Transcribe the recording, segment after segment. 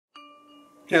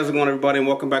How's it going, everybody, and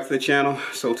welcome back to the channel.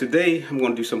 So today I'm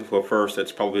going to do something for a first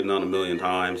that's probably been done a million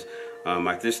times.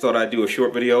 I just thought I'd do a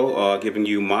short video giving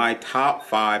you my top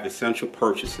 5 essential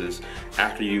purchases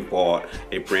after you've bought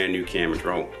a brand new camera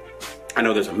drone. I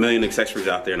know there's a million accessories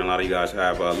out there, and a lot of you guys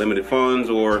have limited funds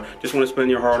or just want to spend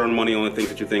your hard-earned money on the things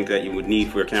that you think that you would need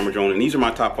for a camera drone. And these are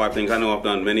my top 5 things. I know I've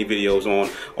done many videos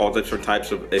on all different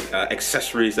types of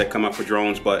accessories that come up for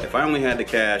drones, but if I only had the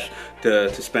cash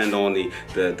to spend on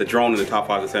the drone and the top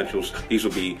 5 essentials, these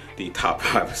would be the top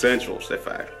 5 essentials. In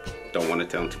fact, don't want to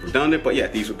tell them too redundant, but yeah,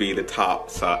 these would be the top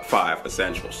 5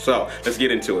 essentials. So let's get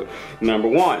into it. Number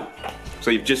 1. So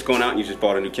you've just gone out and you just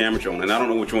bought a new camera drone, and I don't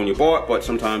know which drone you bought, but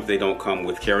sometimes they don't come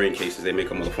with carrying cases. They may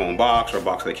come with a phone box or a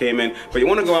box that came in, but you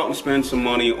want to go out and spend some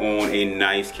money on a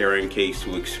nice carrying case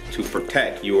to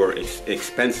protect your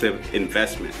expensive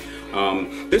investment.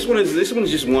 This one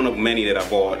is just one of many that I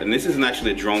bought, and this isn't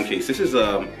actually a drone case. This is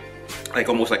like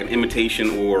almost like an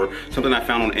imitation or something I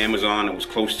found on Amazon that was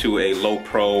close to a low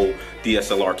pro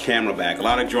DSLR camera bag. A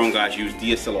lot of drone guys use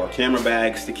DSLR camera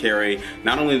bags to carry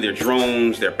not only their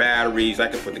drones, their batteries. I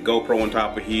could put the GoPro on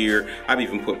top of here. I've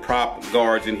even put prop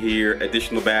guards in here,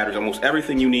 additional batteries. Almost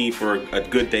everything you need for a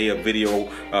good day of video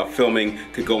filming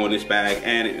could go in this bag.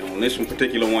 And on this one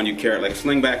particular one, you carry it like a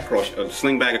sling bag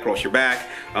across your back.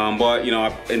 But you know,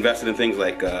 I've invested in things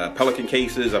like Pelican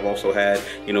cases. I've also had,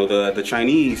 you know, the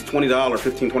Chinese $20,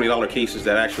 $15, $20 cases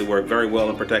that actually work very well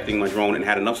in protecting my drone and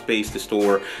had enough space to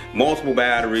store multiple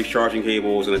batteries, charging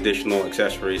cables, and additional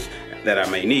accessories that I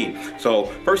may need. So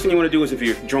first thing you want to do is, if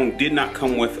your drone did not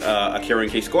come with a carrying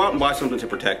case, go out and buy something to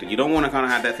protect it. You don't want to kind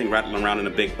of have that thing rattling around in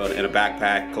a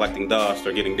backpack, collecting dust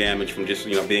or getting damaged from just,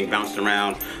 you know, being bounced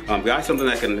around. Buy something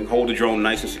that can hold the drone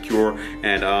nice and secure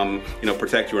and you know,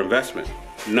 protect your investment.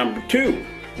 Number two,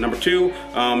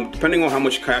 depending on how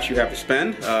much cash you have to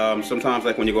spend, sometimes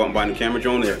like when you go out and buy a new camera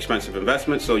drone, they're expensive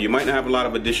investments, so you might not have a lot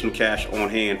of additional cash on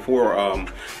hand for,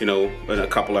 you know, a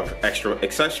couple of extra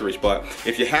accessories. But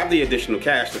if you have the additional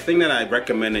cash, the thing that I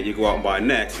recommend that you go out and buy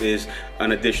next is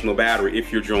an additional battery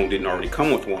if your drone didn't already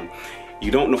come with one.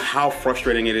 You don't know how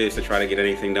frustrating it is to try to get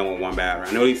anything done with one battery.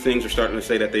 I know these things are starting to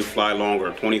say that they fly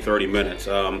longer, 20, 30 minutes.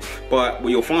 But what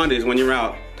you'll find is when you're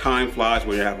out, time flies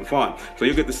when you're having fun. So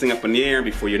you'll get this thing up in the air, and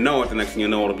before you know it, the next thing you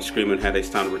know, it'll be screaming, hey, it's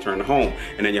time to return to home.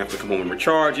 And then you have to come home and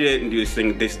recharge it and do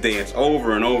this dance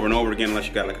over and over and over again, unless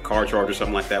you got like a car charge or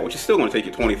something like that, which is still gonna take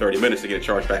you 20, 30 minutes to get it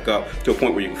charged back up to a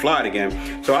point where you can fly it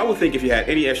again. So I would think if you had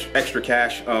any extra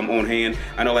cash on hand,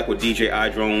 I know like with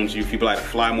DJI drones, if you buy the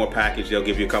Fly More package, they'll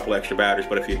give you a couple extra batteries.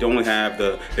 But if you don't have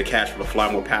the cash for the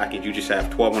Fly More package, you just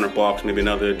have $1,200 maybe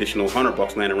another additional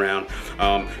 $100 laying around,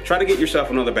 try to get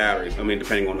yourself another battery. I mean,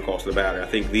 depending on the cost of the battery. I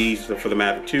think these for the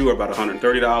Mavic 2 are about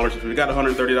 $130. If you got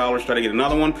 $130, try to get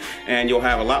another one, and you'll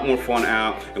have a lot more fun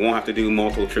out and won't have to do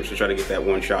multiple trips to try to get that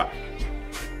one shot.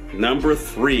 Number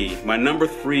 3, my number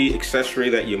 3 accessory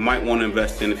that you might want to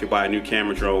invest in if you buy a new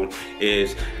camera drone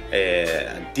is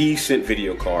a decent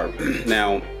video card.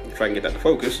 Now, if I can get that to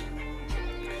focus.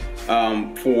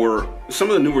 For some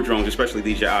of the newer drones, especially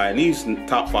DJI, and these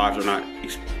top 5s are not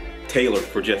tailored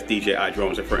for just DJI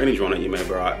drones or for any drone that you may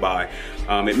buy.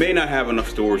 It may not have enough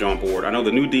storage on board. I know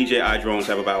the new DJI drones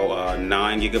have about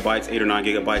 9 gigabytes, 8 or 9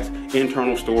 gigabytes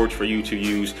internal storage for you to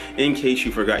use in case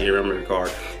you forgot your memory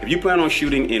card. If you plan on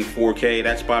shooting in 4K,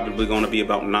 that's probably going to be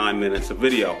about 9 minutes of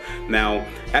video. Now,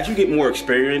 as you get more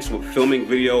experience with filming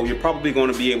video, you're probably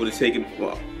going to be able to take it,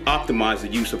 optimize the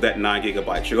use of that 9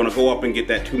 gigabytes. You're gonna go up and get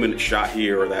that 2-minute shot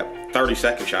here, or that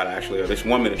 30-second shot actually, or this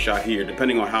 1-minute shot here,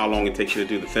 depending on how long it takes you to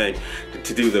do the thing,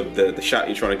 to do the shot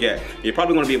you're trying to get. You're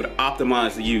probably gonna be able to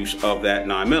optimize the use of that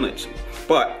 9 minutes.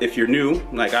 But if you're new,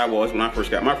 like I was when I first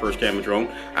got my first camera drone,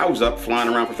 I was up flying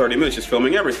around for 30 minutes just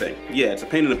filming everything. Yeah, it's a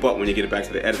pain in the butt when you get it back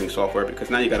to the editing software, because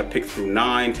now you gotta pick through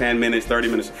 9, 10 minutes, 30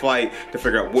 minutes of flight to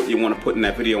figure out what you wanna put in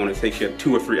that video, and it takes you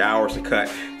 2 or 3 hours to cut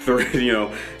through, you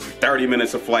know, 30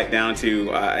 minutes of flight down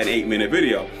to an 8-minute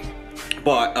video.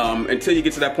 But until you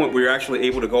get to that point where you're actually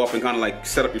able to go up and kind of like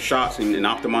set up your shots and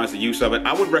optimize the use of it,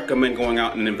 I would recommend going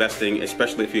out and investing,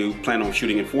 especially if you plan on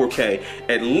shooting in 4K,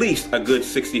 at least a good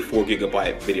 64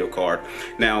 gigabyte video card.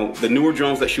 Now, the newer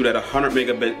drones that shoot at 100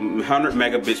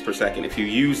 megabits per second, if you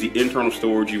use the internal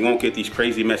storage, you won't get these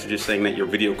crazy messages saying that your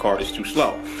video card is too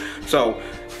slow. So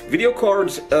video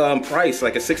cards price,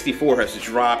 like a 64, has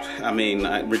dropped, I mean,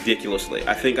 ridiculously.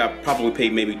 I think I probably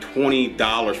paid maybe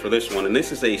 $20 for this one, and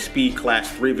this is a Speed Class class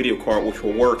 3 video card, which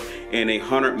will work in a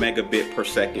 100 megabit per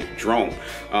second drone.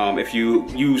 If you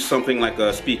use something like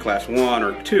a speed class 1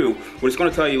 or 2, what it's going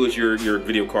to tell you is your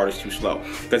video card is too slow.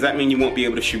 Does that mean you won't be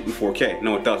able to shoot in 4K?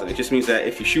 No, it doesn't. It just means that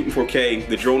if you shoot in 4K,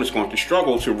 the drone is going to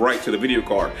struggle to write to the video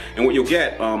card. And what you'll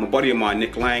get, a buddy of mine,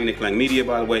 Nick Lang Media,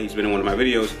 by the way, he's been in one of my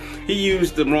videos, he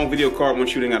used the wrong video card when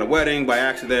shooting at a wedding by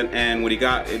accident, and what he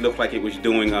got, it looked like it was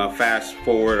doing fast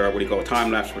forward, or what do you call it,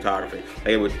 time-lapse photography.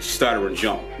 Like it would stutter and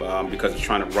jump because it's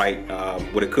trying to write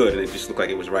what it could, and it just looked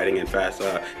like it was writing in fast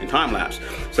in time-lapse.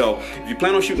 So if you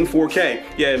plan on shooting 4K,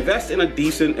 yeah, invest in a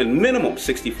decent and minimum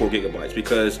 64 gigabytes,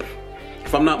 because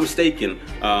if I'm not mistaken,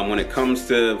 when it comes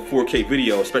to 4K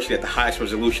video, especially at the highest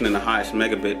resolution and the highest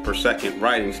megabit per second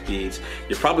writing speeds,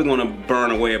 you're probably going to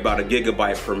burn away about a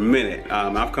gigabyte per minute.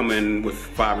 I've come in with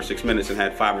 5 or 6 minutes and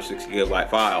had 5 or 6 gigabyte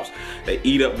files. They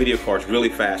eat up video cards really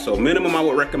fast. So minimum I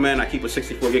would recommend, I keep a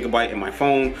 64 gigabyte in my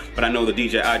phone, but I know the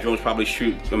DJI drones probably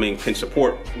can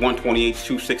support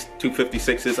 128s,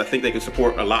 256s. I think they can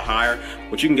support a lot higher,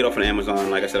 but you can get off on Amazon.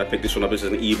 Like I said, I picked this one up. This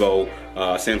is an Evo,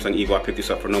 Samsung Evo. I picked this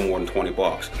up for no more than 20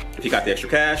 bucks. If you got the extra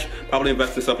cash, probably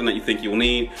invest in something that you think you'll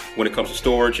need when it comes to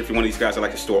storage. If you're one of these guys that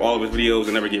like to store all of his videos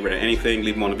and never get rid of anything,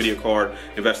 leave them on the video card,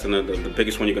 invest in the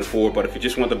biggest one you can afford. But if you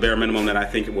just want the bare minimum that I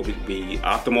think it will be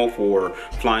optimal for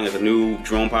flying as a new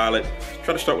drone pilot,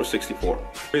 try to start with 64.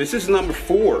 This is number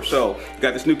 4. So you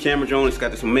got this new camera drone. It's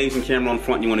got this amazing camera on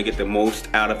front. You want to get the most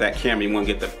out of that camera. You want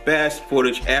to get the best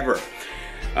footage ever.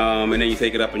 And then you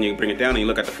take it up and you bring it down and you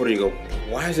look at the footage and you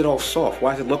go, why is it all soft?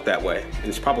 Why does it look that way? And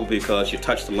it's probably because you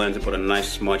touched the lens and put a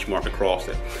nice smudge mark across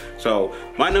it. So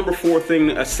my number 4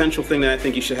 thing, essential thing that I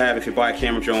think you should have if you buy a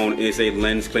camera drone, is a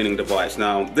lens cleaning device.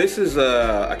 Now this is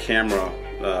a camera,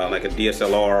 like a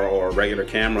DSLR or a regular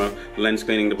camera lens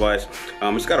cleaning device.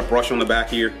 It's got a brush on the back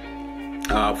here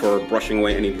for brushing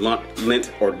away any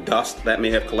lint or dust that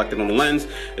may have collected on the lens.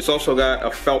 It's also got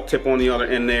a felt tip on the other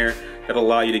end there that'll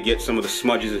allow you to get some of the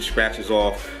smudges and scratches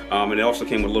off. And it also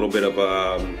came with a little bit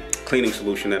of cleaning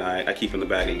solution that I keep in the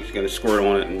bag. You're gonna squirt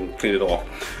on it and clean it off.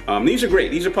 These are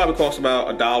great. These are probably cost about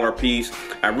 $1 a piece.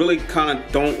 I really kind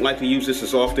of don't like to use this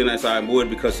as often as I would,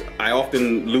 because I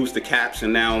often lose the caps,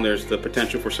 and now there's the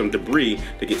potential for some debris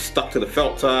to get stuck to the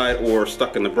felt side or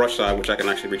stuck in the brush side, which I can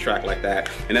actually retract like that.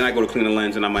 And then I go to clean the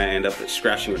lens and I might end up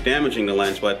scratching or damaging the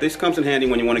lens. But this comes in handy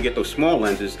when you want to get those small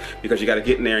lenses, because you got to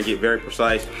get in there and get very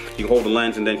precise. You can hold the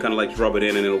lens and then kind of like rub it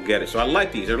in and it'll get it. So I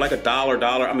like these. They're like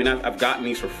 $1. I mean, I've gotten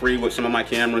these for free with some of my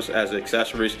cameras as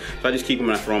accessories, so I just keep them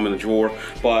and I throw them in the drawer.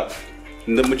 But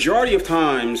the majority of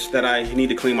times that I need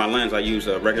to clean my lens, I use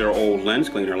a regular old lens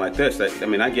cleaner like this. I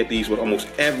mean, I get these with almost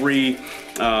every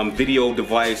video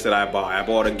device that I buy. I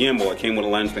bought a gimbal, it came with a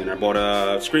lens cleaner. I bought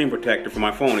a screen protector for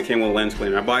my phone, it came with a lens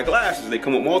cleaner. I buy glasses, they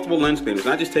come with multiple lens cleaners.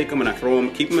 And I just take them and I throw them,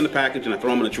 keep them in the package, and I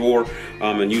throw them in a drawer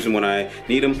and use them when I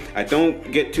need them. I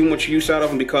don't get too much use out of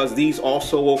them because these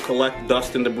also will collect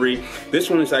dust and debris. This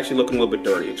one is actually looking a little bit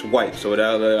dirty. It's white, so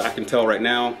I can tell right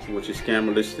now, with this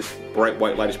camera, this bright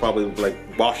white light is probably like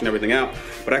washing everything out.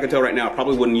 But I can tell right now I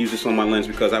probably wouldn't use this on my lens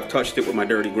because I've touched it with my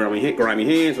dirty grimy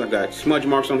hands. I've got smudge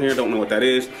marks on here, don't know what that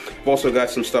is. I've also got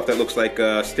some stuff that looks like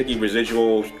sticky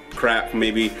residual crap,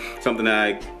 maybe something that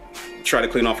I try to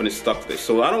clean off and it's stuck to this.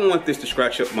 So I don't want this to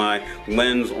scratch up my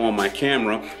lens on my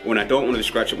camera, when I don't want to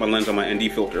scratch up my lens on my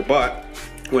ND filter. But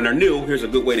when they're new, here's a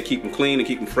good way to keep them clean and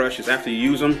keep them fresh is after you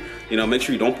use them, you know, make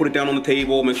sure you don't put it down on the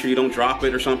table, make sure you don't drop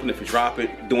it or something. If you drop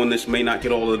it, doing this may not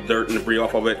get all the dirt and debris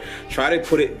off of it. Try to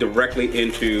put it directly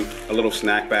into a little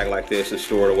snack bag like this and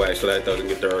store it away so that it doesn't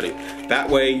get dirty. That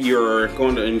way you're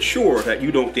going to ensure that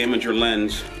you don't damage your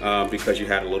lens because you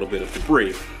had a little bit of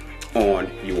debris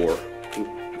on your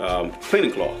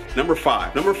cleaning cloth. Number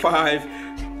 5.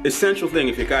 Essential thing,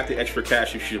 if you got the extra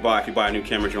cash, you should buy, if you buy a new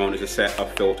camera drone, is a set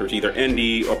of filters, either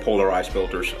ND or polarized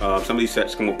filters. Some of these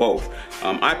sets come with both.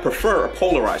 I prefer a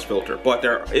polarized filter, but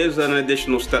there is an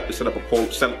additional step to set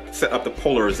up the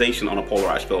polarization on a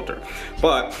polarized filter.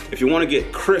 But if you want to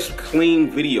get crisp, clean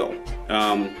video,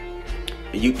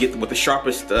 you get with the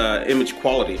sharpest image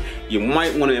quality, you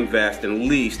might want to invest in at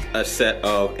least a set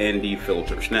of ND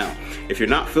filters. Now, if you're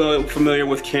not familiar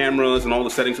with cameras and all the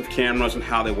settings of cameras and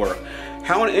how they work,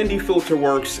 how an ND filter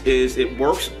works is it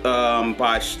works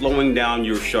by slowing down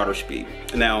your shutter speed.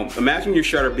 Now, imagine your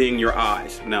shutter being your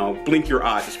eyes. Now, blink your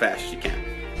eyes as fast as you can.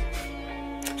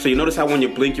 So you notice how when you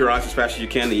blink your eyes as fast as you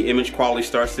can, the image quality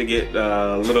starts to get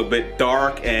a little bit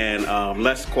dark and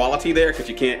less quality there because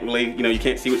you can't really, you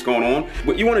can't see what's going on.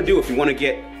 What you want to do if you want to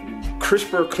get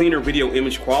crisper, cleaner video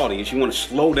image quality is you want to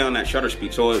slow down that shutter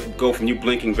speed. So it go from you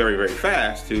blinking very, very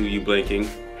fast to you blinking,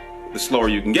 the slower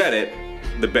you can get it,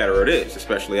 the better it is,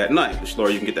 especially at night. The slower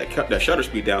you can get that shutter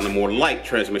speed down, the more light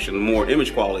transmission, the more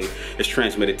image quality is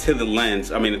transmitted to the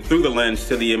lens, I mean through the lens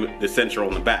to the sensor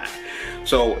on the back.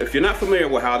 So if you're not familiar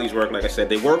with how these work, like I said,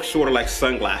 they work sort of like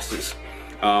sunglasses.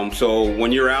 So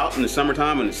when you're out in the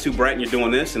summertime and it's too bright and you're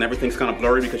doing this and everything's kind of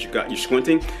blurry because you're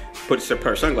squinting, put a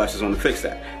pair of sunglasses on to fix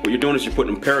that. What you're doing is you're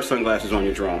putting a pair of sunglasses on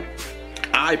your drone.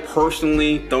 I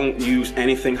personally don't use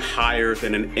anything higher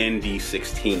than an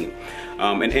ND16.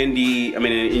 An ND, I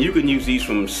mean, and you can use these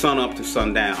from sun up to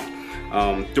sundown.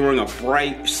 During a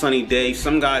bright sunny day,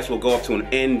 some guys will go up to an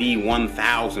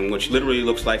ND1000, which literally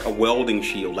looks like a welding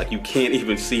shield, like you can't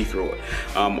even see through it.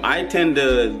 I tend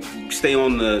to stay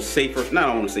on the safer, not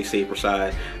I want to say safer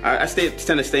side, I tend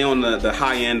to stay on the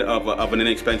high end of an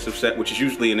inexpensive set, which is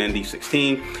usually an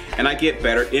ND16, and I get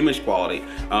better image quality.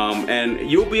 And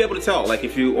you'll be able to tell, like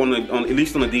if you, at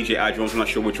least on the DJI drones, I'm not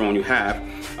sure which drone you have,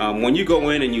 when you go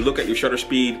in and you look at your shutter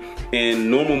speed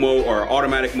in normal mode or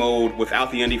automatic mode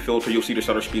without the ND filter, you'll see the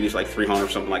shutter speed is like 300 or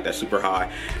something like that, super high,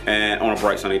 and on a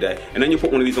bright sunny day. And then you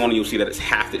put one of these on and you'll see that it's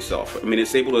halved itself. I mean,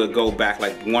 it's able to go back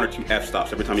like 1 or 2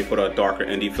 f-stops every time you put a darker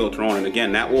ND filter on. And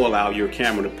again, that will allow your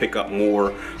camera to pick up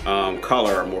more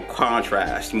color, more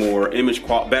contrast, more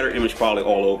better image quality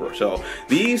all over. So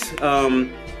these,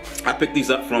 I picked these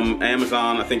up from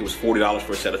Amazon. I think it was $40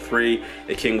 for a set of 3.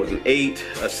 It came with an 8,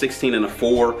 a 16, and a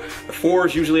 4. The 4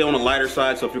 is usually on the lighter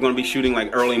side, so if you're going to be shooting like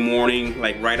early morning,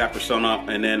 like right after sunup,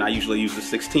 and then I usually use the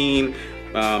 16,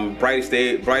 brightest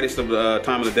of the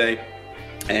time of the day.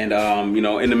 And you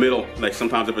know, in the middle, like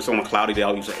sometimes if it's on a cloudy day,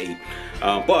 I'll use an 8.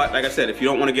 But like I said, if you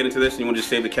don't want to get into this and you want to just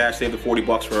save the cash, save the 40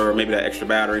 bucks for maybe that extra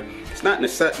battery, it's not a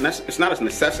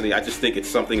necessity. I just think it's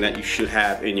something that you should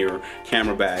have in your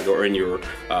camera bag or in your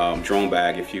drone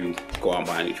bag if you go out and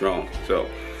buy any drone. So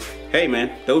hey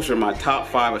man, those are my top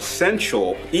 5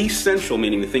 essential,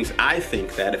 meaning the things I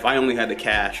think that if I only had the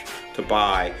cash to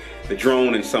buy the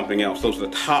drone and something else, those are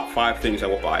the top 5 things I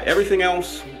will buy. Everything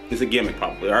else is a gimmick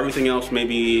probably, or everything else may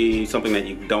be something that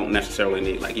you don't necessarily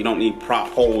need. Like you don't need prop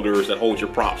holders that hold your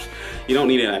props. You don't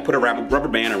need it. Put a rubber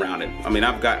band around it. I mean,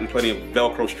 I've gotten plenty of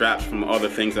Velcro straps from other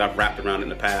things that I've wrapped around in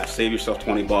the past. Save yourself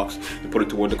 20 bucks and put it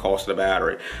toward the cost of the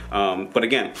battery. But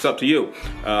again, it's up to you.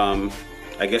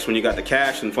 I guess when you got the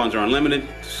cash and funds are unlimited,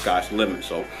 the sky's the limit.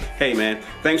 So, hey man,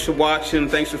 thanks for watching,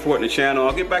 thanks for supporting the channel.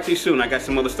 I'll get back to you soon. I got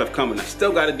some other stuff coming. I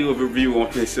still got to do a review on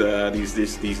this,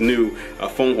 these new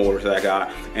phone holders that I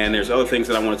got, and there's other things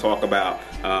that I want to talk about.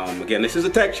 Again, this is a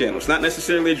tech channel. It's not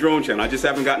necessarily a drone channel. I just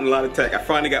haven't gotten a lot of tech. I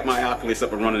finally got my Oculus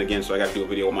up and running again, so I got to do a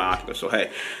video on my Oculus. So hey,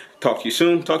 talk to you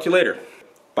soon. Talk to you later.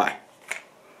 Bye.